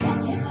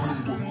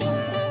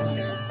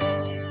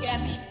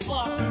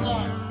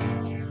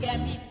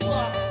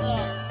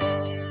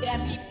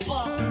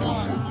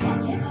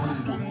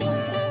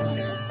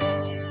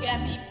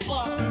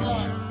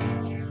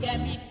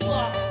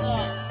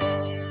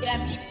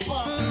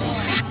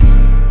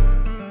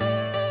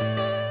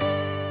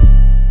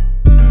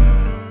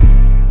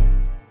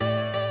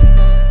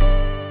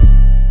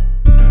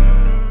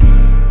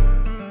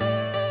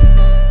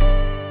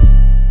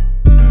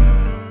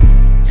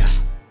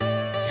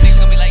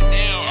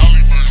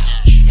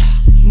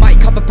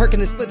Perk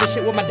and then split this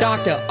shit with my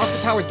doctor. Also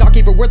powers dark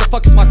evil, where the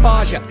fuck is my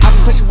Faja? I've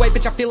been pushing weight,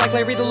 bitch, I feel like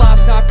Larry the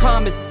Lobster. I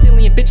promise,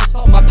 Sicilian bitches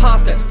salt my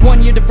pasta.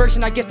 1 year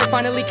diversion, I guess they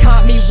finally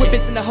caught me.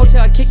 Whippets in the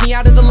hotel, kick me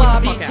out of the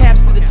lobby.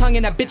 Tabs to the tongue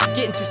and that bitch is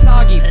getting too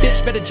soggy. Bitch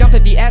better jump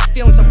if he ass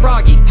feeling so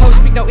froggy. Hoes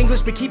speak no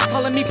English but keeps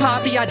calling me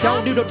Poppy. I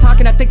don't do no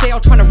talking, I think they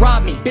all trying to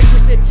rob me. Bitch, we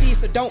sip tea,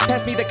 so don't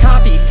pass me the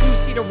coffee.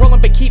 2-seater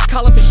rolling but keep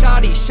calling for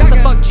shoddy. Shut the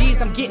fuck G's,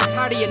 I'm getting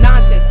tired of your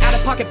nonsense. Out of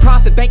pocket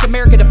profit, Bank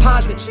America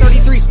deposits.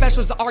 33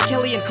 specials of R.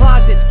 Kelly in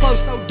closets. Flow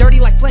so dirty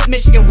like Flint,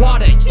 Michigan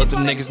water. Let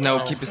them niggas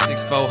know, keep it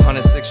 6'4",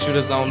 106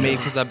 shooters on me.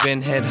 Cause I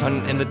been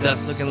headhunting in the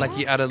dust, looking like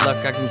you out of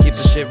luck. I can keep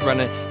the shit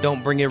running,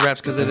 don't bring your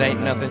raps cause it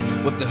ain't nothing.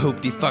 With the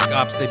hoopty, fuck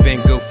ops, they been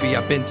goofy.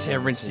 I been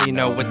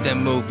Tarantino with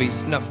them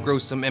movies. Snuff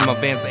gruesome in my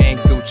Vans, they ain't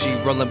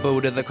Gucci. Rolling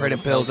boo to the crate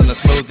and pills in the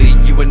smoothie.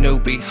 You a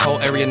newbie, whole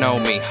area know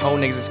me. Whole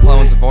niggas is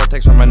clones, a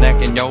vortex from my neck.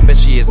 And yo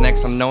bitch, she is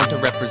next, I'm known to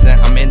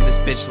represent. I'm in this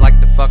bitch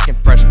like the fucking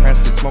Fresh Prince.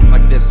 Get smoke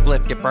like this,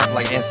 split, get burnt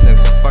like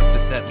incense. Fuck the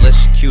set list,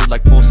 she cute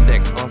like pool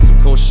sticks. On some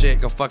cool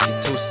shit, go fuck your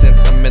 2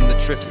 cents. I'm in the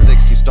trip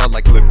 6, you start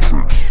like lip.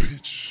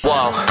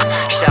 Whoa,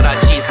 shout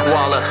out G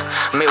Squalor.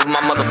 Me with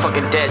my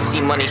motherfucking Dead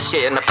Sea Money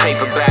shit in a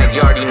paper bag,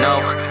 you already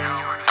know.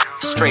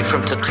 Straight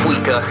from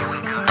Tweaker.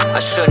 I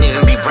shouldn't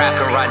even be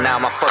rapping right now,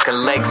 my fucking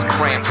legs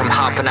cramp from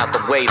hopping out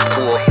the wave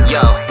pool.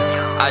 Yo,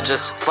 I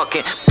just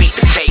fucking beat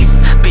the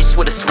case. Bitch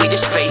with a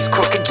Swedish face,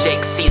 crooked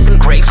Jake, seasoned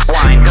grapes.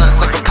 Wine guns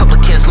like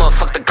Republicans,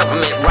 motherfuck the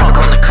government. Run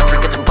around the country,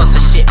 get the bus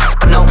of shit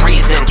for no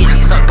reason. Getting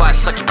sucked by a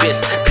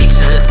succubus,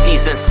 peaches in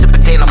season.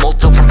 Sipping Dynamo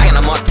dope from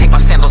Panama, take my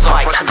sandals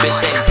off, Russian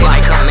bitch named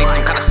like come make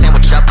some kind of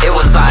sandwich up. It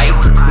was aight.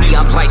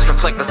 Neon lights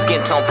reflect the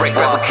skin tone, break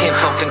bread with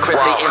kinfolk,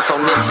 encrypt the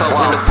info, nympho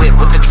in the whip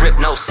with the drip,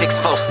 no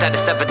 6'4",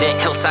 status evident,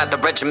 hillside the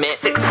regiment.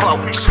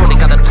 6'4", shorty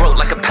got a throat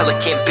like a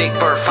pelican, big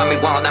bird, find me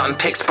wildin' out in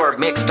Pittsburgh,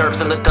 mixed herbs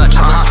in the Dutch,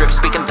 on the strip,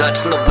 speaking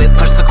Dutch, in the whip,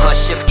 push the clutch,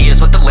 shift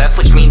gears with the left,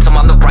 which means I'm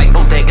on the right,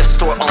 bodega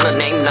store, on the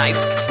name knife,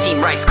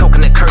 steam rice,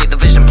 coconut curry, the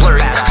vision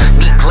blurry,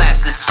 neat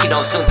glasses,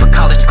 Cheetos soon for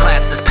college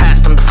classes,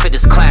 past them the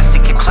fittest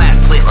classic, you're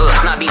classless,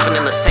 not even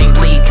in the same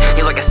league,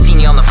 you're like a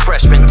senior on the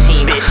freshman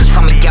team,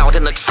 find me out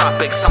in the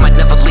tropics, I might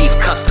never leave,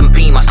 custom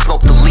beam, I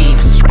smoke the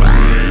leaves.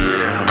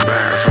 Yeah,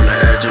 back from the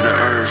edge of the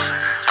earth,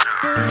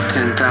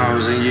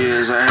 10,000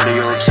 years ahead of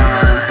your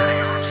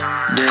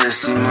time. Dead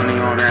Sea Money,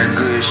 all that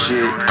good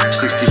shit.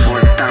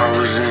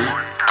 64,000.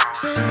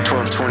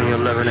 12, 20,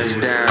 11 is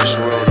Dash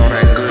Road, all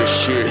that good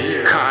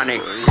shit.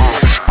 Conic,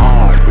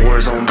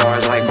 Warzone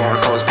bars like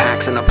barcodes,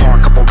 packs in the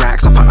park, couple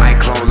racks off of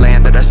iClone.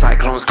 Landed a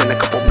cyclone, skinned a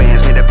couple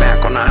bands, made it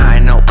back on a high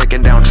note,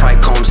 breaking down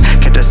trichomes.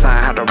 Can't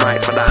decide how to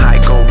write for the high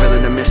goal,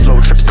 villain to miss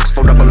slow, trip 6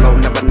 4 double O.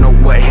 Never know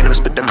what hit him,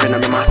 spit the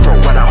venom in my